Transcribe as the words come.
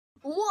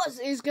What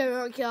is going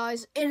on,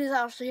 guys? It is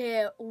Ashley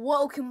here.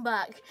 Welcome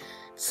back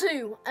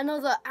to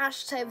another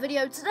Hashtag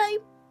video. Today,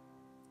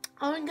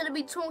 I'm going to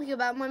be talking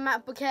about my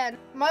MacBook Air.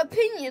 My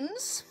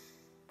opinions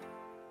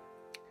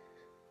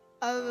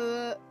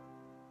over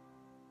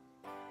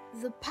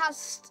the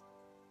past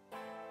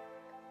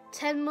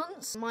 10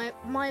 months. My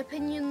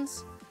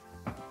opinions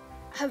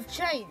have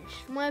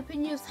changed. My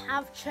opinions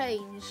have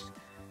changed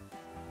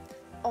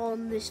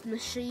on this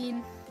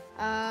machine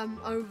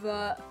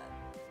over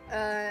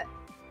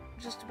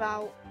just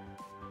about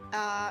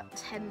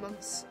 10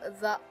 months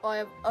that I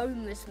have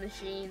owned this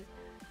machine.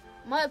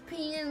 My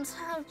opinions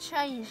have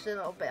changed a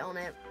little bit on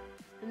it.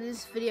 In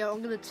this video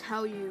I'm going to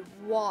tell you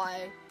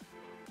why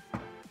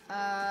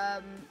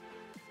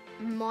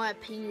my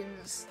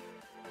opinions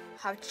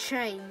have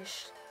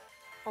changed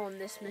on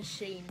this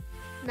machine.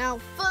 Now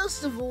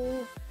first of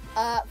all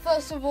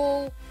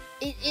the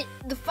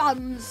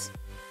fans,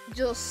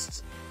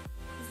 just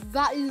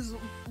that is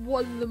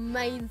one of the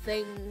main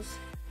things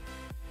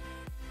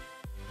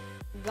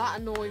that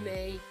annoy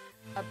me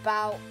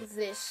about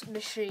this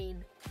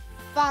machine.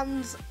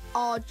 Fans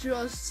are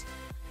just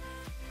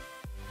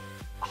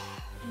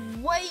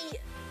way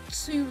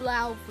too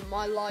loud for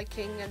my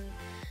liking,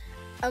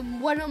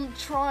 and when I'm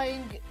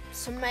trying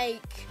to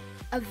make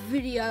a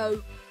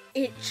video,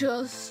 it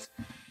just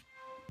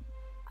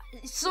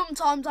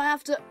sometimes I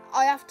have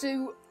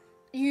to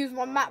use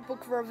my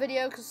MacBook for a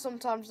video, because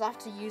sometimes I have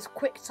to use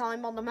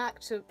QuickTime on the Mac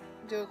to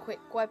do a quick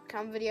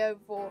webcam video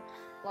for,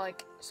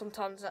 like,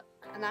 sometimes an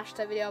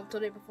hashtag video. I've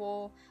done it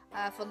before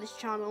for this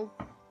channel,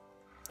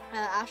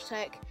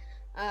 hashtag.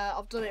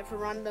 I've done it for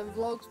random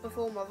vlogs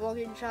before, my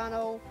vlogging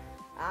channel,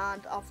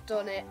 and I've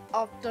done it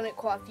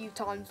quite a few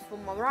times for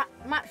my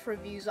match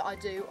reviews that I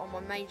do on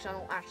my main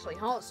channel, Ashley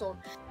Heartson.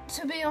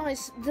 To be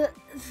honest,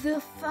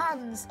 the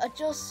fans are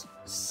just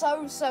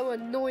so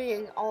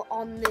annoying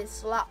on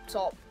this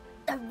laptop.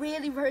 They're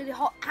really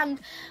hot, and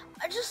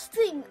I just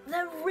think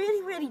they're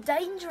really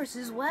dangerous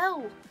as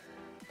well,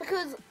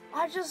 because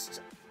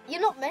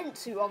you're not meant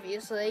to,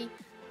 obviously,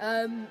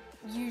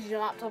 use your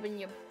laptop in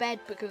your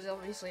bed, because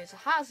obviously it's a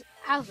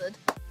hazard.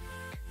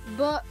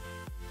 But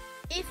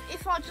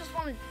if I just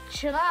want to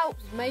chill out,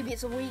 maybe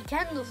it's a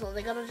weekend or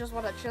something, and I just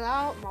want to chill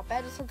out in my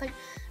bed or something,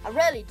 I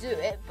rarely do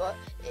it, but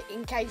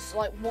in case,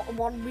 like,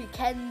 one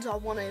weekend I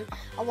want to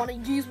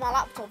use my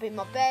laptop in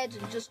my bed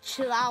and just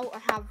chill out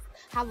and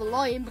have a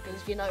lie-in,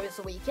 because, you know, it's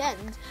a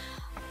weekend,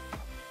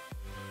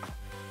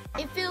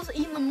 it feels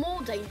even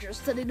more dangerous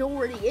than it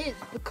already is,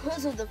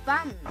 because of the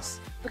fans.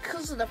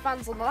 Because of the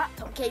fans on the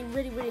laptop getting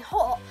really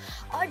hot,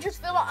 I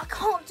just feel like I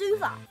can't do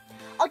that.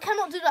 I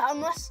cannot do that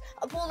unless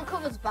I pull the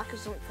covers back or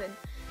something,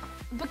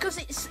 because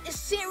it's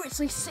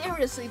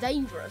seriously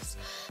dangerous,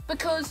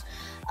 because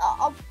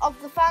of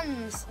the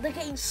fans. They're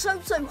getting so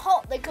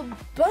hot, they could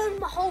burn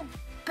my whole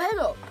bed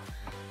up.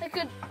 They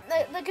could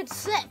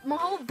set my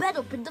whole bed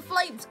up into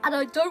flames, and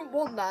I don't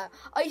want that.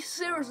 I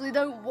seriously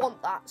don't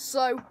want that.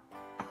 So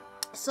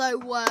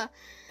the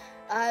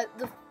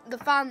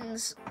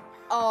fans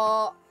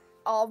are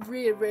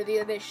really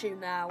an issue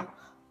now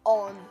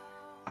on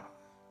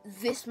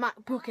this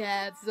MacBook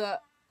Air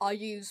that I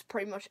use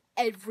pretty much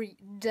every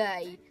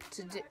day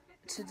to do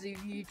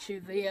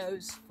YouTube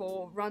videos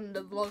for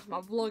random vlogs, my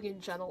vlogging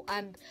channel,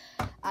 and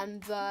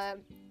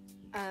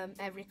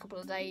every couple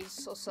of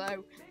days or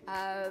so,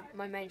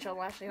 my main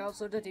channel actually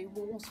also to do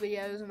Walls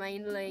videos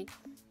mainly.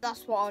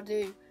 That's what I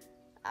do.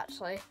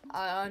 Actually,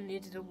 I only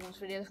do the Walls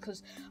videos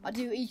because I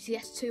do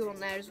ETS2 on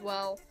there as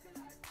well.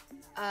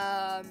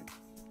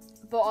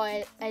 But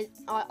I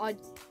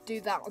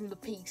do that on the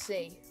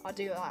PC. I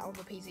do that on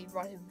the PC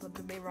right in front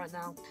of me right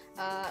now.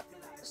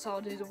 So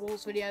I do the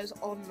Walls videos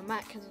on the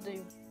Mac, because I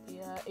do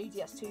the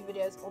ETS2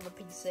 videos on the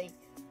PC.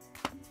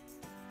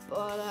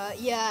 But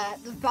yeah,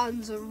 the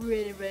fans are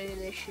really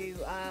an issue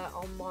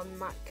on my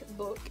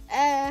MacBook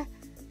Air,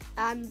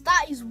 and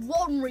that is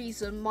one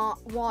reason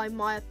why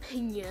my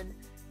opinion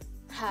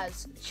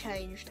has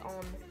changed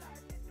on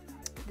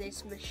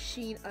this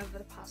machine over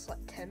the past,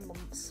 like, 10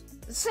 months.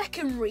 The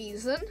second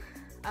reason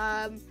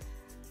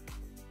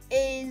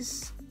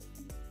is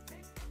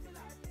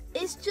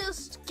it's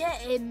just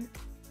getting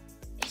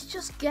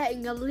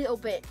a little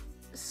bit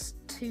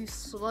too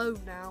slow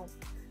now.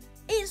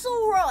 It's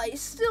alright,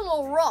 it's still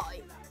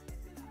alright,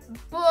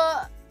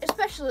 but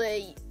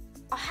especially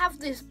I have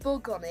this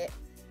bug on it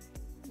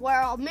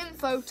where I'm in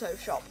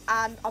Photoshop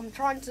and I'm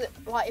trying to,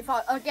 like, if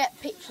I get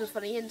pictures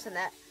from the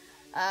internet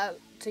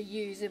to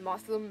use in my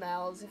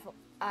thumbnails, if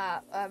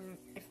I'm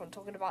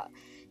talking about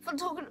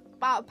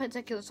a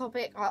particular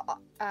topic,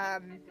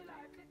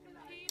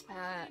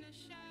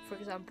 for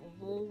example,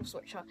 walls,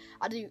 which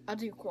I do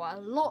quite a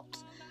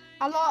lot.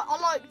 I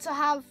like to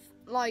have,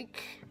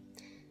 like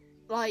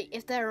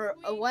if they're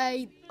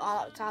away,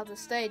 I like to have the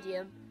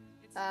stadium,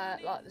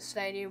 like the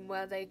stadium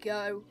where they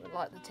go,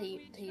 like the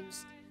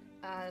team's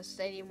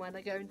stadium where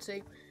they're going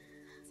to,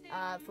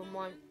 for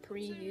my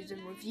previews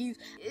and reviews.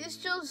 It's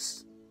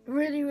just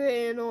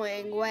really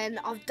annoying when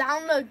I've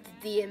downloaded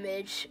the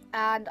image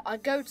and I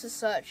go to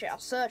search it, I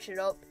search it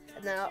up,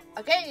 and then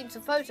I get into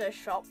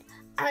Photoshop,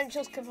 and it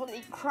just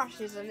completely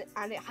crashes, and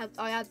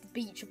I had the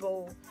beach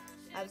ball.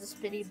 I have the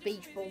spinning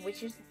beach ball,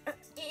 which is,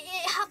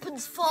 it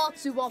happens far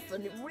too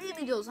often. It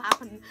really does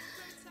happen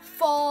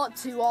far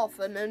too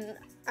often, and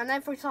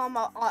every time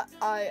I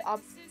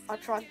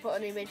try to put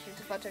an image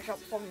into Photoshop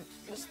from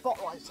the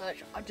spotlight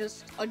search, I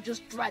just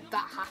dread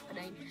that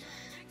happening,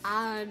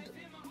 and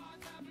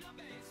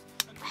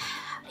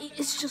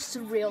it's just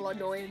a real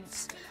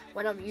annoyance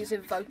when I'm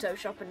using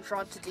Photoshop and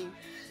trying to do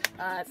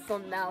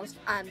thumbnails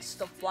and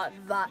stuff like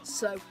that.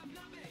 So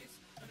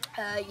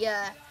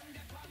yeah,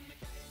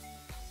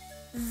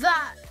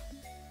 that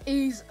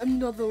is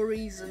another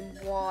reason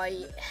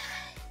why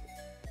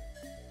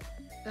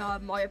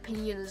my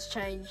opinion has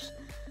changed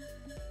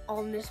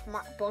on this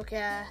MacBook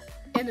Air.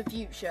 In the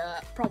future,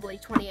 probably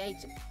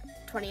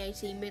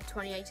 2018, mid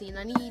 2018,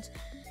 I need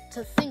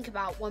to think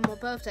about when my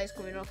birthday's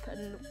coming up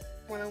and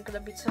when I'm going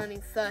to be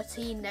turning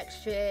 13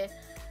 next year.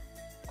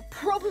 I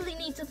probably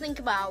need to think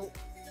about,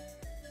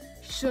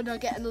 should I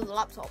get another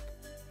laptop?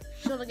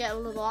 Should I get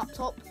another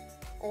laptop,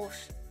 or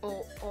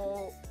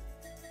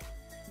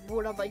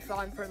would I be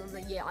fine for another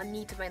year? I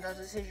need to make that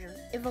decision.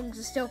 If I'm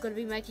still going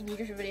to be making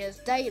YouTube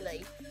videos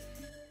daily,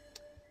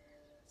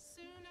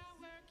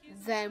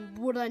 then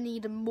would I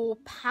need a more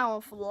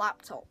powerful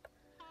laptop?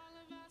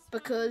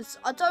 Because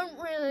I don't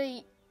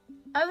really,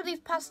 over these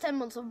past 10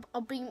 months,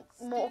 I've been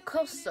more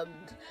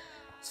accustomed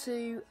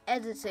to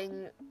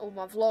editing all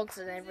my vlogs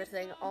and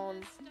everything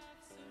on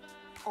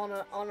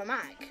a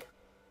Mac,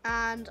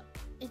 and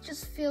it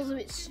just feels a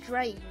bit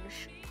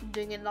strange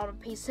doing it on a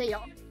PC.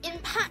 In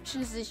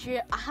patches this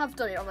year, I have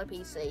done it on a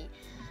PC,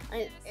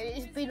 and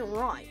it's been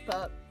alright,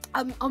 but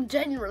I'm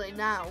generally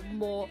now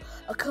more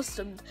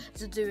accustomed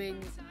to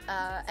doing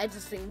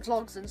editing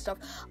vlogs and stuff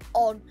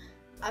on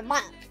a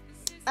Mac,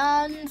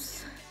 and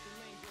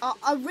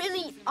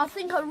I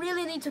think I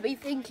really need to be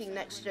thinking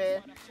next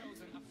year,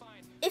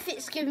 if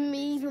it's giving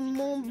me even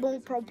more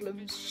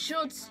problems,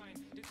 should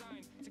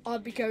I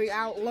be going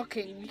out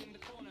looking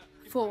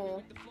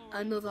for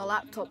another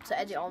laptop to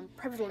edit on,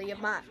 preferably a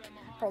Mac,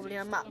 probably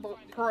a MacBook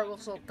Pro or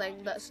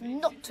something that's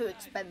not too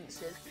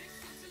expensive.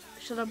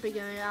 Should I be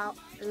going out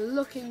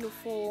looking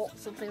for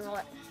something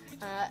like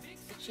a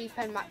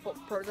cheap-end MacBook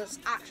Pro that's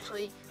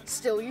actually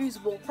still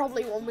usable,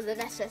 probably one with an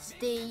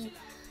SSD,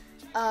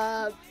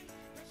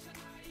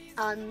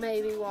 and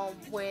maybe one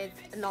with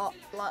an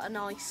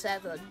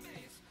i7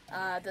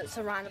 that's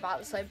around about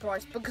the same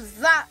price, because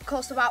that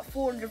costs about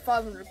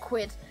 400-500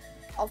 quid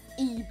off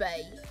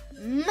eBay.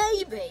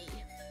 Maybe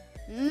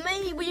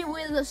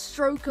with a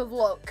stroke of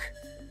luck,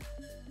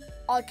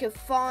 I could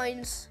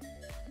find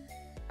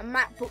a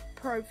MacBook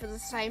Pro for the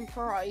same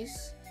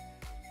price,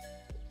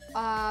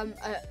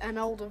 an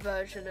older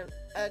version of,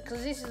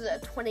 because this is a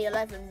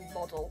 2011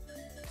 model,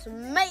 so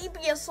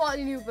maybe a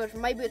slightly new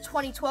version, maybe a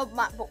 2012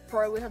 MacBook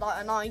Pro with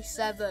like an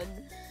i7,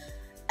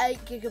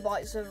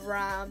 8GB of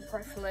RAM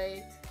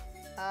preferably,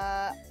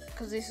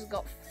 because this has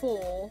got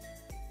 4,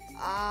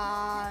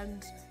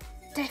 and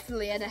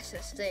definitely an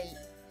SSD.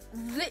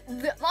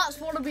 That's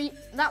one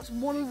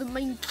of the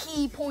main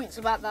key points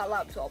about that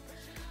laptop.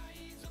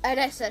 An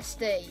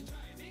SSD.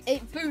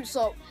 It boots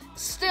up,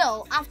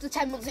 still, after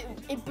 10 months,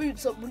 it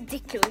boots up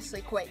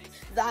ridiculously quick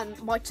than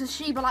my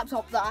Toshiba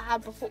laptop that I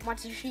had before, my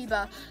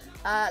Toshiba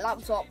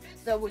laptop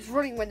that was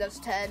running Windows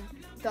 10,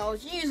 that I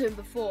was using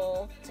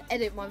before to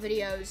edit my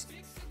videos.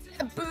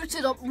 It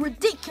booted up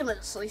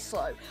ridiculously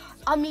slow.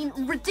 I mean,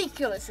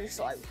 ridiculously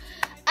slow.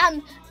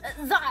 And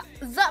that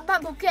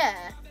MacBook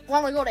Air,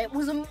 when I got it,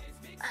 was a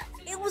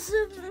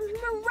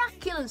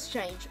miraculous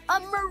change. A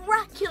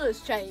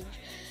miraculous change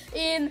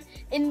in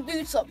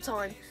boot up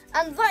time,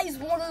 and that is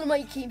one of the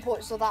main key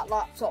points of that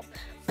laptop.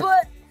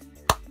 But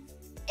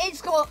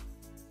it's got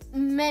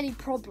many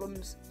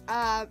problems,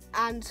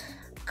 and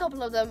a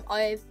couple of them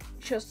I've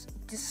just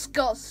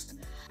discussed.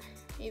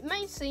 It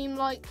may seem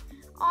like,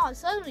 oh,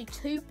 it's only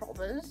 2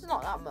 problems, it's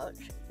not that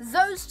much.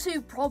 Those 2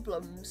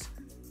 problems,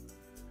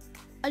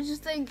 I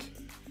just think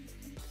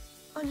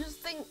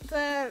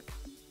that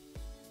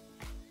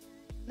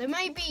there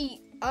may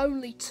be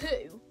only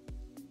 2,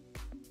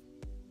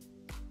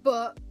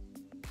 but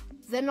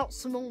they're not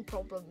small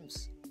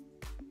problems.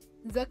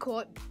 They're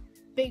quite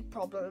big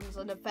problems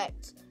and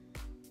affect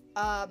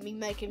me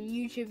making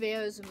YouTube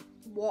videos and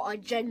what I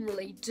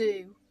generally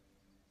do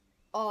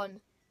on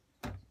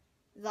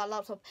that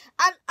laptop.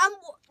 And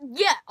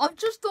yeah, I've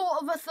just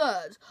thought of a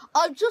third.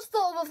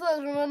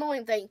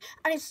 Annoying thing,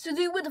 and it's to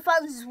do with the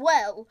fans as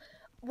well.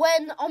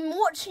 When I'm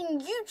watching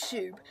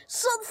YouTube,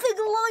 something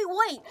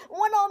lightweight,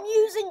 when I'm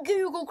using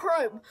Google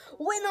Chrome,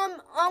 when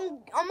I'm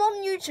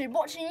on YouTube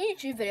watching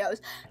YouTube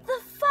videos, the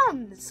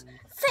fans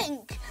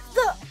think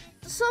that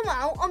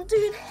somehow I'm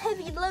doing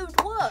heavy load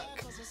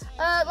work,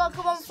 like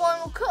I'm on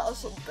Final Cut or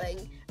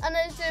something, and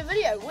then do a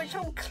video, which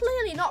I'm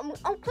clearly not.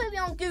 I'm clearly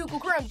on Google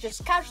Chrome,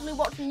 just casually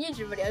watching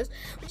YouTube videos,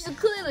 which is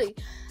clearly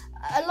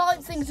a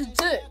light thing to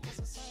do.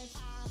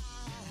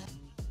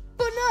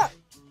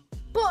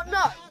 But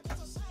no.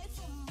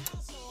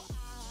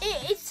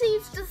 It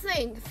seems to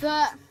think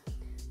that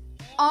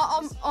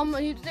I'm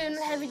doing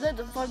heavy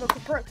lifting for Final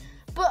Cut Pro,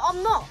 but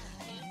I'm not.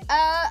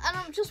 And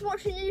I'm just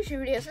watching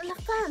YouTube videos, and the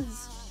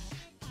fans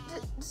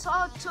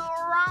decide to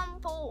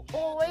ramble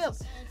all the way up,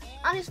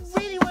 and it's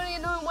really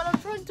annoying when I'm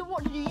trying to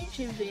watch a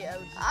YouTube video,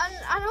 and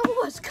I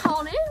almost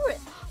can't hear it.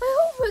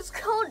 I almost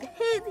can't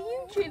hear the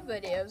YouTube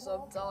video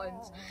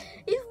sometimes.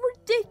 It's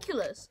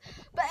ridiculous.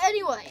 But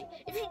anyway,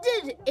 if you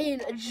did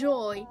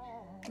enjoy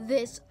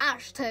this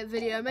hashtag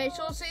video, make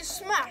sure to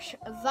smash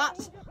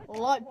that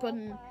like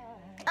button,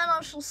 and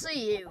I shall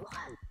see you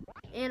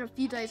in a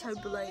few days,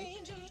 hopefully,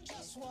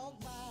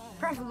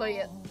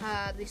 preferably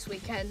this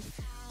weekend,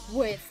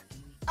 with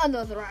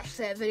another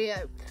hashtag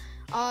video.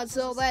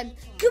 Until then,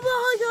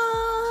 goodbye,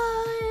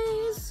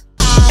 guys.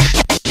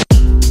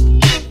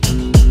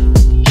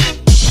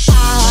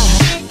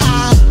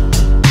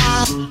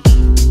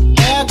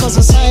 There goes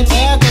the sun,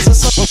 there goes the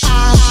sun.